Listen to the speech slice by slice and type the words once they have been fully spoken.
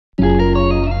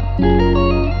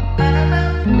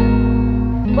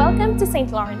Welcome to St.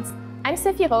 Lawrence. I'm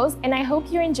Sophie-Rose, and I hope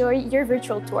you enjoy your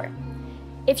virtual tour.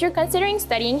 If you're considering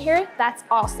studying here, that's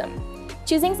awesome.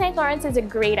 Choosing St. Lawrence is a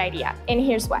great idea, and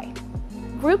here's why.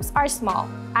 Groups are small,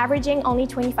 averaging only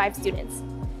 25 students.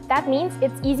 That means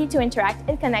it's easy to interact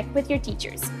and connect with your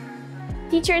teachers.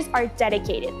 Teachers are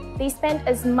dedicated. They spend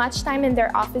as much time in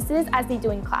their offices as they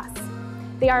do in class.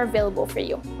 They are available for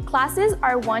you. Classes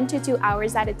are 1 to 2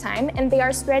 hours at a time, and they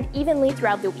are spread evenly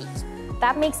throughout the week.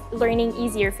 That makes learning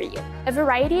easier for you. A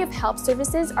variety of help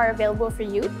services are available for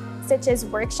you, such as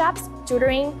workshops,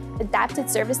 tutoring, adapted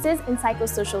services, and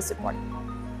psychosocial support.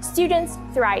 Students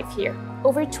thrive here.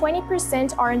 Over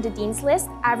 20% are on the Dean's List,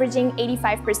 averaging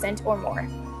 85% or more.